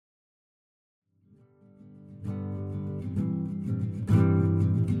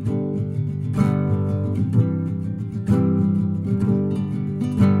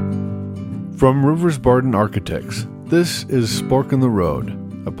From Rivers Barden Architects, this is Spork on the Road,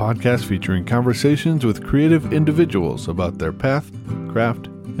 a podcast featuring conversations with creative individuals about their path, craft,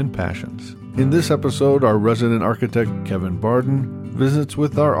 and passions. In this episode, our resident architect, Kevin Barden, visits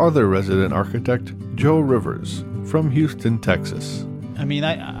with our other resident architect, Joe Rivers, from Houston, Texas. I mean,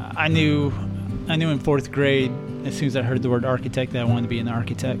 I knew in fourth grade, as soon as I heard the word architect, that I wanted to be an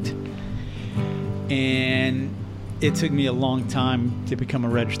architect. And it took me a long time to become a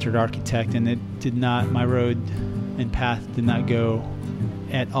registered architect, and my road and path did not go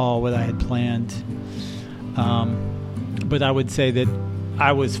at all what I had planned. But I would say that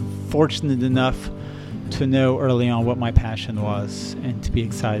I was fortunate enough to know early on what my passion was and to be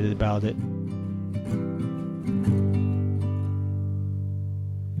excited about it.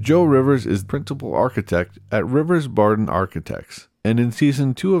 Joe Rivers is principal architect at Rivers Barden Architects. And in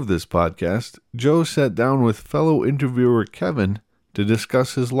season 2 of this podcast, Joe sat down with fellow interviewer Kevin to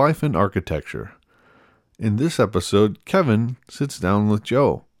discuss his life in architecture. In this episode, Kevin sits down with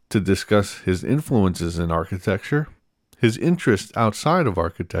Joe to discuss his influences in architecture, his interests outside of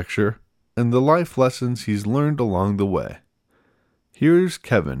architecture, and the life lessons he's learned along the way. Here's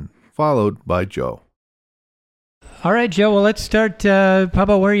Kevin, followed by Joe. All right, Joe, well, let's start. How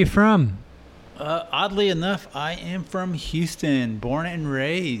about where are you from? Oddly enough, I am from Houston, born and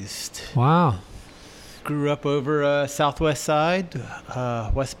raised. Wow. Grew up over southwest side,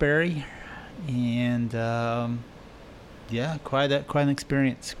 Westbury, and quite an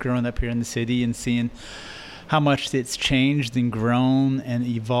experience growing up here in the city and seeing how much it's changed and grown and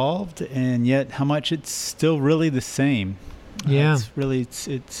evolved, and yet how much it's still really the same. Yeah,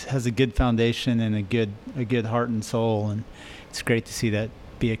 it has a good foundation and a good heart and soul, and it's great to see that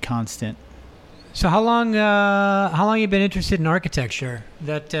be a constant. So how long you been interested in architecture?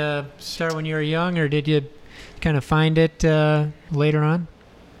 That start when you were young, or did you kind of find it later on?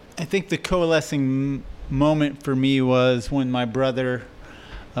 I think the coalescing moment for me was when my brother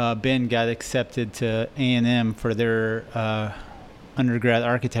Ben got accepted to A&M for their undergrad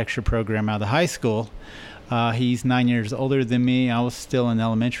architecture program out of high school. He's 9 years older than me. I was still in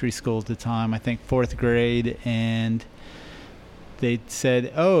elementary school at the time, I think fourth grade, and they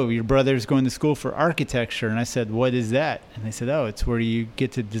said, "Oh, your brother's going to school for architecture." And I said, "What is that?" And they said, "Oh, it's where you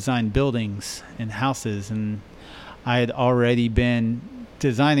get to design buildings and houses." And I had already been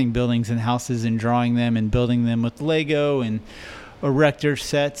designing buildings and houses and drawing them and building them with Lego and erector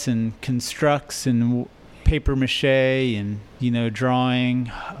sets and constructs and paper mache and, drawing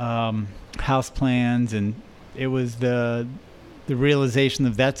house plans. And it was the realization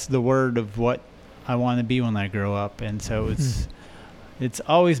of that's the word of what I want to be when I grow up. And so it's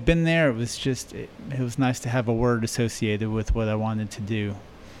always been there. It was just, it was nice to have a word associated with what I wanted to do.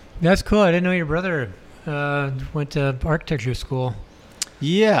 That's cool. I didn't know your brother went to architecture school.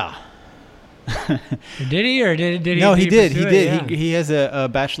 Yeah. Did he, or did he? No, he did. Yeah. He has a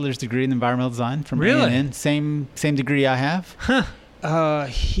bachelor's degree in environmental design from really? A&M. Same degree I have. Huh.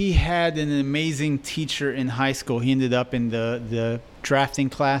 He had an amazing teacher in high school. He ended up in the drafting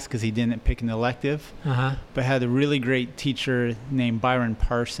class because he didn't pick an elective, but had a really great teacher named Byron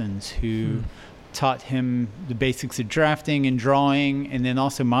Parsons who taught him the basics of drafting and drawing and then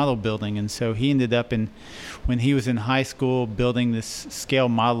also model building. And so he ended up when he was in high school, building this scale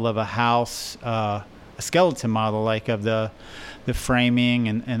model of a house, a skeleton model like of the framing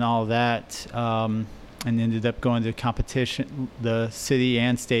and all that, and ended up going to competition, the city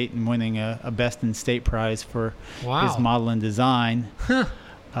and state, and winning a best in state prize for his model and design.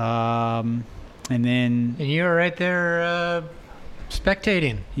 And you were right there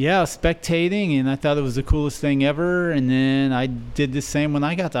spectating. Yeah, spectating, and I thought it was the coolest thing ever. And then I did the same when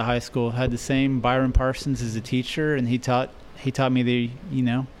I got to high school. Had the same Byron Parsons as a teacher, and he taught me the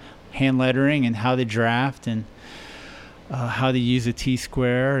hand lettering and how to draft and how to use a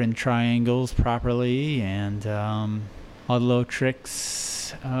T-square and triangles properly, and all the little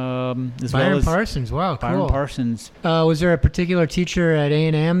tricks. Byron Parsons, wow, cool. Byron Parsons. Was there a particular teacher at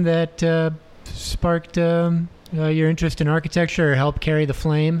A&M that sparked your interest in architecture or helped carry the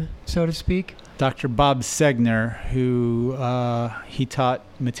flame, so to speak? Dr. Bob Segner, who he taught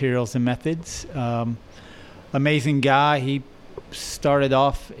materials and methods. Amazing guy. He started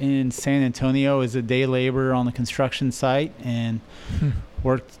off in San Antonio as a day laborer on the construction site and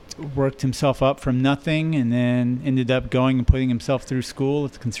worked himself up from nothing, and then ended up going and putting himself through school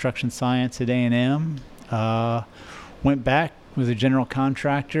at construction science at A&M. Went back, was a general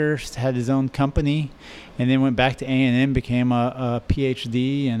contractor, had his own company, and then went back to A&M, became a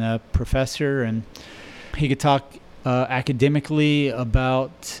PhD and a professor. And he could talk academically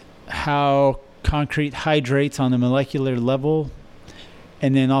about how concrete hydrates on a molecular level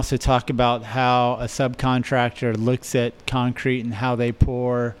and then also talk about how a subcontractor looks at concrete and how they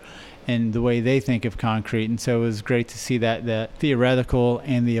pour and the way they think of concrete. And so it was great to see that theoretical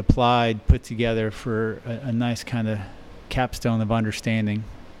and the applied put together for a nice kind of capstone of understanding.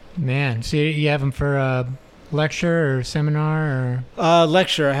 Man, so you have them for a lecture or seminar or?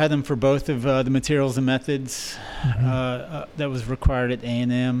 Lecture. I had them for both of the materials and methods that was required at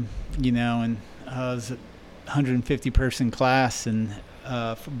A&M, and it was a 150-person class and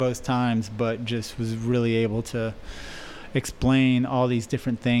for both times, but just was really able to explain all these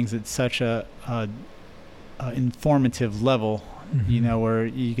different things at such a informative level, where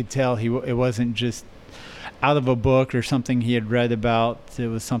you could tell it wasn't just out of a book or something he had read about. It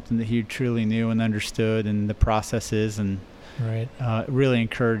was something that he truly knew and understood, and the processes, and really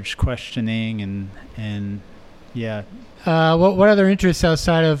encouraged questioning and yeah. What other interests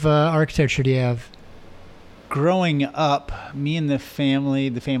outside of architecture do you have? Growing up, me and the family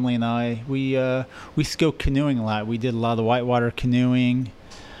and I, we used to go canoeing a lot. We did a lot of whitewater canoeing,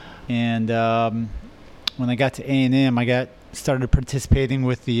 and when I got to A&M, I started participating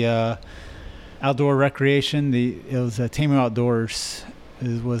with the outdoor recreation. It was Tamu Outdoors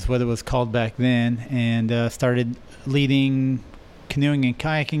was what it was called back then, and started leading canoeing and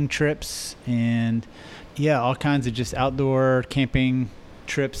kayaking trips, and all kinds of just outdoor camping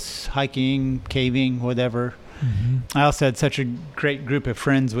trips, hiking, caving, whatever. I also had such a great group of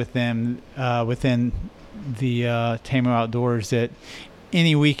friends with them within the Tamu Outdoors that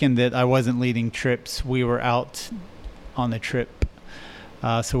any weekend that I wasn't leading trips, we were out on the trip.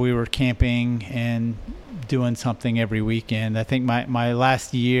 So we were camping and doing something every weekend. I think my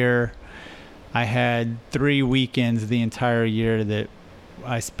last year, I had 3 weekends the entire year that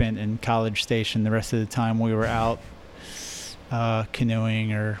I spent in College Station. The rest of the time we were out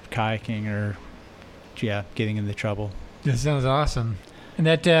canoeing or kayaking or getting into trouble. That sounds awesome. And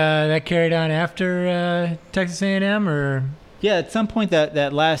that carried on after Texas A&M, or? Yeah, at some point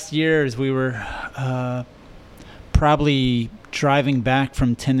that last year, as we were probably driving back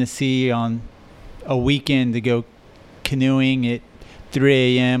from Tennessee on a weekend to go canoeing at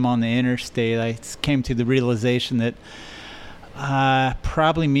 3 a.m. on the interstate, I came to the realization that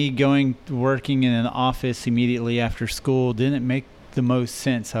probably me working in an office immediately after school didn't make the most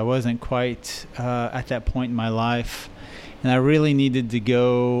sense. I wasn't quite at that point in my life, and I really needed to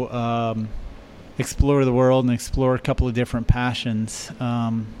go explore the world and explore a couple of different passions.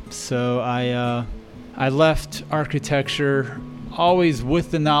 So I left architecture, always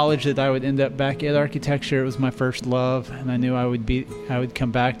with the knowledge that I would end up back at architecture. It was my first love, and I knew I would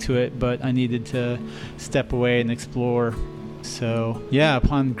come back to it, but I needed to step away and explore. So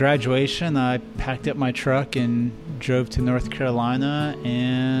upon graduation, I packed up my truck and drove to North Carolina,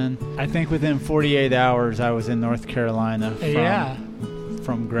 and I think within 48 hours I was in North Carolina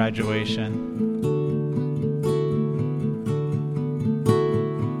from graduation.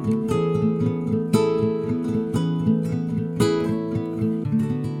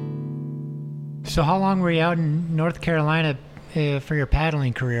 So how long were you out in North Carolina for your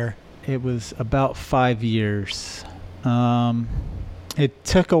paddling career? It was about 5 years. It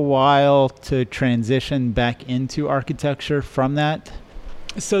took a while to transition back into architecture from that.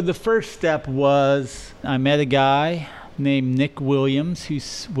 So the first step was I met a guy named Nick Williams who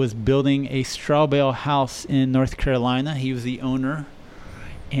was building a straw bale house in North Carolina. He was the owner,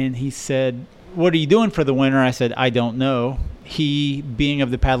 and he said, "What are you doing for the winter?" I said, "I don't know." He, being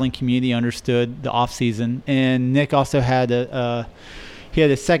of the paddling community, understood the off season, and Nick also had a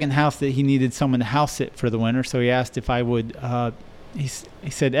second house that he needed someone to house it for the winter. So he asked if I would. He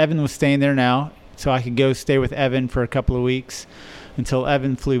said Evan was staying there now, so I could go stay with Evan for a couple of weeks until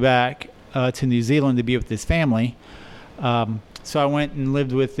Evan flew back to New Zealand to be with his family. So I went and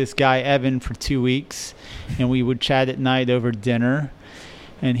lived with this guy Evan for 2 weeks, and we would chat at night over dinner.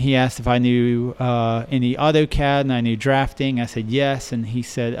 And he asked if I knew any AutoCAD, and I knew drafting. I said yes, and he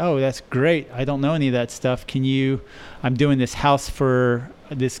said, "Oh, that's great. I don't know any of that stuff. I'm doing this house for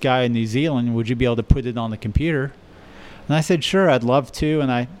this guy in New Zealand. Would you be able to put it on the computer?" And I said, "Sure, I'd love to."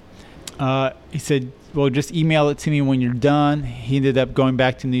 And he said, "Well, just email it to me when you're done." He ended up going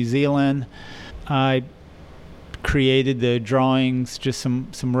back to New Zealand. I created the drawings, just some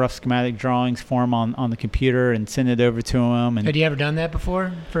rough schematic drawings for him on the computer, and sent it over to him. And had you ever done that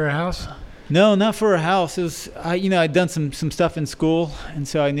before for a house? No, not for a house. It was I'd done some stuff in school, and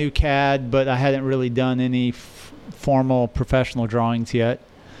so I knew CAD, but I hadn't really done any formal professional drawings yet.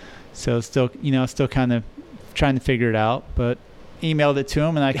 So still kind of trying to figure it out, but emailed it to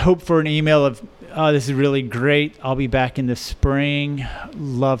him, and I hoped for an email of, "Oh, this is really great. I'll be back in the spring.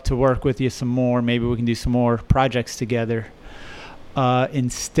 Love to work with you some more. Maybe we can do some more projects together."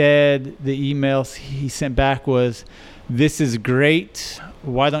 Instead, the emails he sent back was, "This is great.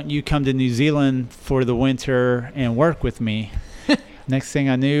 Why don't you come to New Zealand for the winter and work with me?" Next thing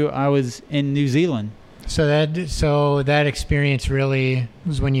I knew, I was in New Zealand. So that experience really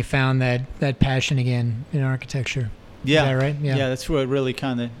was when you found that passion again in architecture. Yeah. Is that right? Yeah, that's what really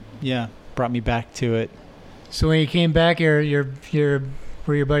kind of brought me back to it. So when you came back, were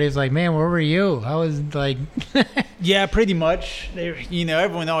your buddies like, "Man, where were you?" I was like, Yeah, pretty much.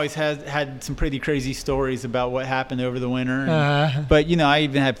 Everyone always had some pretty crazy stories about what happened over the winter. But I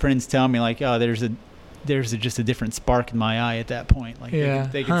even had friends tell me like, "Oh, there's just a different spark in my eye at that point." Like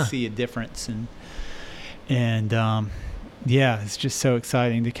they could see a difference, and it's just so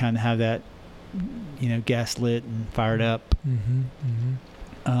exciting to kind of have that, gas lit and fired up. Mm-hmm, mm-hmm.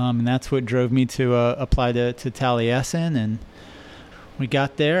 And that's what drove me to apply to Taliesin. And we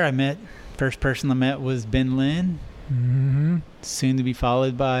got there. First person I met was Ben Lynn, mm-hmm. soon to be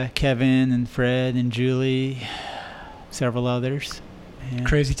followed by Kevin and Fred and Julie, several others. And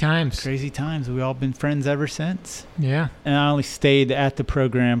Crazy times. We've all been friends ever since. Yeah. And I only stayed at the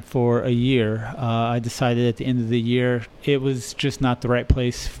program for a year. I decided at the end of the year it was just not the right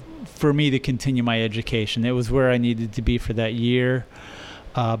place for me to continue my education. It was where I needed to be for that year.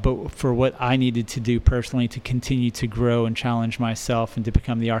 But for what I needed to do personally to continue to grow and challenge myself and to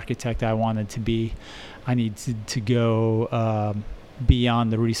become the architect I wanted to be, I needed to go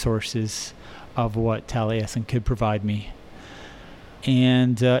beyond the resources of what Taliesin could provide me.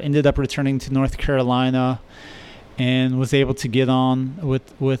 And ended up returning to North Carolina and was able to get on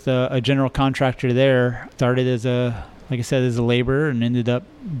with a general contractor there. Started as a laborer and ended up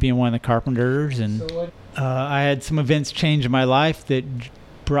being one of the carpenters. And I had some events change in my life that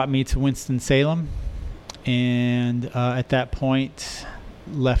brought me to Winston-Salem. And at that point,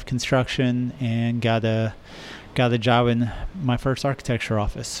 left construction and got a job in my first architecture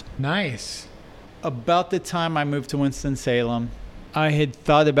office. Nice. About the time I moved to Winston-Salem, I had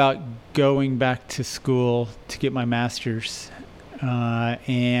thought about going back to school to get my master's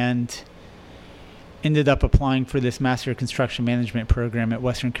and ended up applying for this Master of Construction Management program at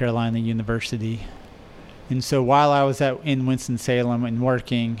Western Carolina University. And so while I was in Winston-Salem and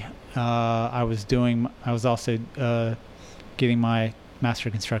working, I was also getting my Master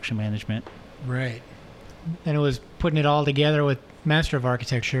of Construction Management. Right. And it was putting it all together with Master of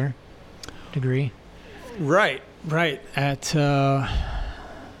Architecture degree. Right. At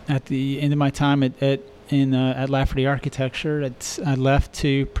the end of my time at Lafferty Architecture, I left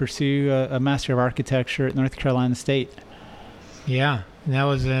to pursue a Master of Architecture at North Carolina State. Yeah, and that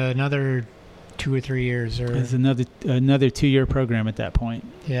was another 2 or 3 years, or it was another 2-year program at that point.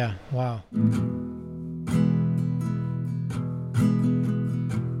 Yeah. Wow.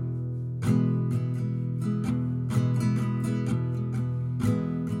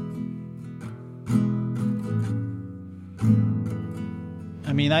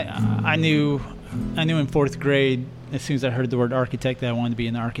 I knew in 4th grade, as soon as I heard the word architect, that I wanted to be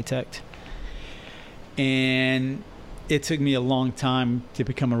an architect. And it took me a long time to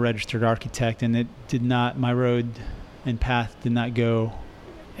become a registered architect, and my road and path did not go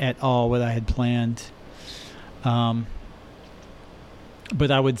at all what I had planned. But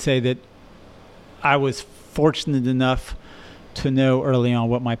I would say that I was fortunate enough to know early on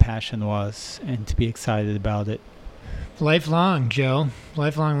what my passion was and to be excited about it. Lifelong, Joe.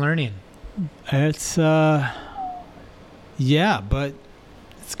 Lifelong learning. It's, but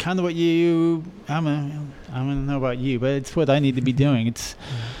it's kind of what I don't know about you, but it's what I need to be doing. It's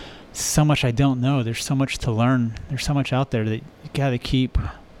so much I don't know. There's so much to learn. There's so much out there that you got to keep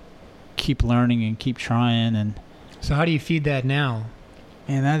learning and keep trying. And so how do you feed that now?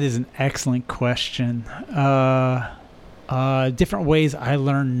 Man, that is an excellent question. Different ways I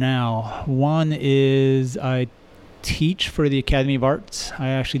learn now. One is I teach for the Academy of Arts. I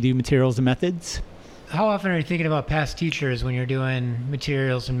actually do materials and methods. How often are you thinking about past teachers when you're doing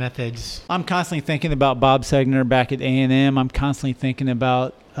materials and methods? I'm constantly thinking about Bob Segner back at A&M. I'm constantly thinking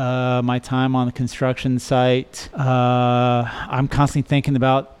about my time on the construction site. I'm constantly thinking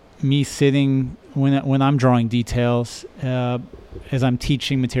about me sitting when I'm drawing details as I'm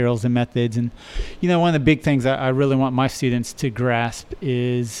teaching materials and methods. And, one of the big things I really want my students to grasp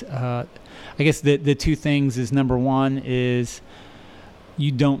is I guess the two things is, number one is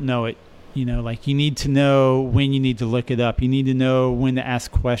you don't know it. You need to know when you need to look it up. You need to know when to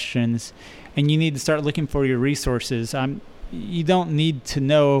ask questions, and you need to start looking for your resources. You don't need to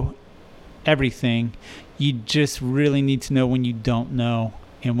know everything. You just really need to know when you don't know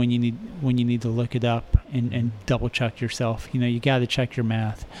and when you need to look it up and double check yourself. You got to check your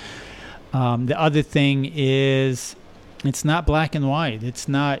math. The other thing is It's not black and white. It's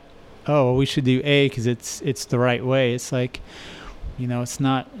not, oh, we should do A because it's the right way. It's like, it's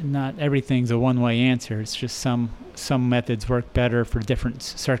not everything's a one-way answer. It's just some methods work better for different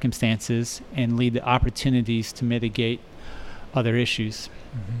circumstances and lead to opportunities to mitigate other issues.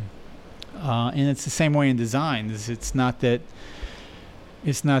 Mm-hmm. And it's the same way in design. It's not that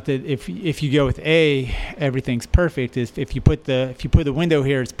if you go with A, everything's perfect. If you put the window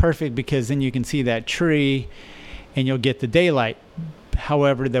here, it's perfect because then you can see that tree and you'll get the daylight.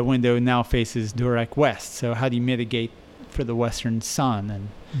 However, the window now faces direct west. So how do you mitigate for the western sun and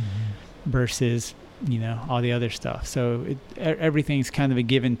versus all the other stuff? So everything's kind of a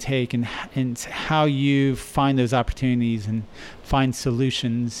give and take, and how you find those opportunities and find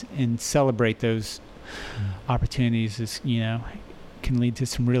solutions and celebrate those opportunities is can lead to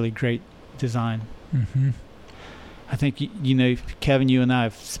some really great design. Mm-hmm. I think Kevin, you and I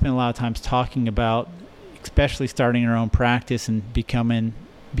have spent a lot of times talking about, especially starting our own practice and becoming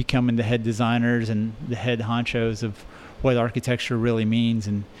the head designers and the head honchos of what architecture really means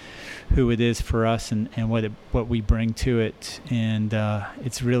and who it is for us and what we bring to it. And I'm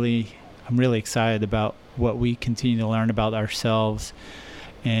really excited about what we continue to learn about ourselves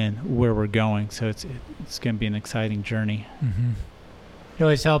and where we're going. So it's going to be an exciting journey. Mm-hmm. It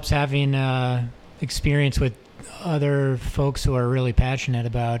always helps having experience with other folks who are really passionate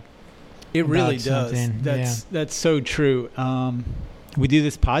about. It really does. That's so true. We do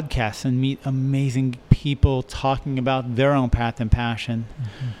this podcast and meet amazing people talking about their own path and passion.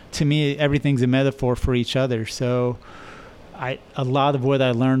 Mm-hmm. To me, everything's a metaphor for each other. So a lot of what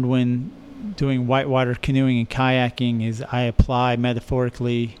I learned when doing whitewater canoeing and kayaking is I apply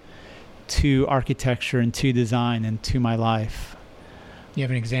metaphorically to architecture and to design and to my life. You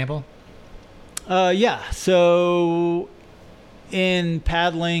have an example? Yeah. So in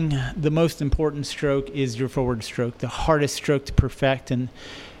paddling, the most important stroke is your forward stroke, the hardest stroke to perfect. And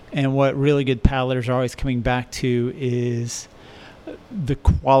what really good paddlers are always coming back to is the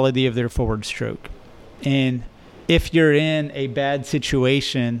quality of their forward stroke. And if you're in a bad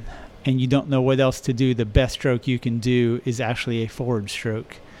situation and you don't know what else to do, the best stroke you can do is actually a forward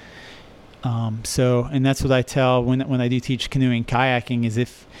stroke. And that's what I tell when I do teach canoeing, kayaking, is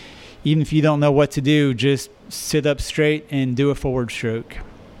even if you don't know what to do, just sit up straight and do a forward stroke.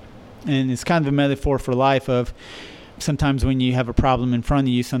 And it's kind of a metaphor for life of sometimes when you have a problem in front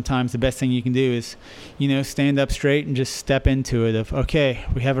of you, sometimes the best thing you can do is, stand up straight and just step into it of, okay,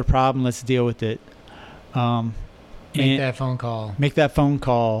 we have a problem, let's deal with it. Make that phone call.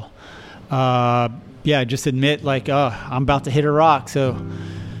 Just admit I'm about to hit a rock. So,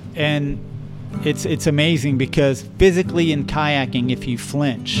 and it's amazing because physically in kayaking, if you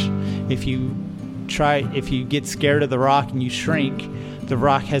flinch, if you get scared of the rock and you shrink, the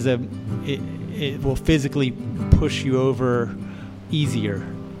rock it will physically push you over easier.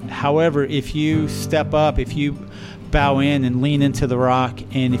 However, if you step up, if you bow in and lean into the rock,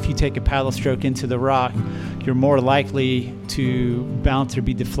 and if you take a paddle stroke into the rock, you're more likely to bounce or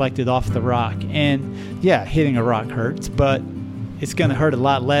be deflected off the rock. And yeah, hitting a rock hurts, but it's going to hurt a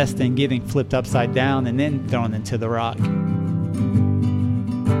lot less than getting flipped upside down and then thrown into the rock.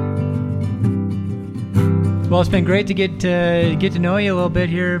 Well, it's been great to get to know you a little bit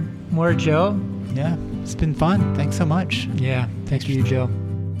here more, Joe. Yeah, it's been fun. Thanks so much. Yeah, thanks for you, Joe.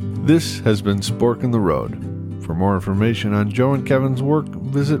 This has been Spork on the Road. For more information on Joe and Kevin's work,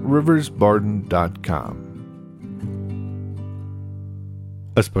 visit riversbarden.com.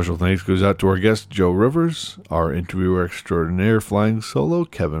 A special thanks goes out to our guest, Joe Rivers, our interviewer extraordinaire flying solo,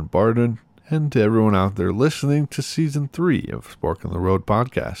 Kevin Barden, and to everyone out there listening to Season 3 of Spork on the Road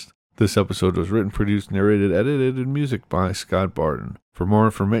podcast. This episode was written, produced, narrated, edited, and music by Scott Barden. For more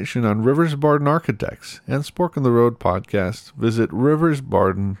information on Rivers Barden Architects and Spork on the Road podcast, visit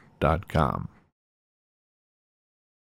riversbarden.com.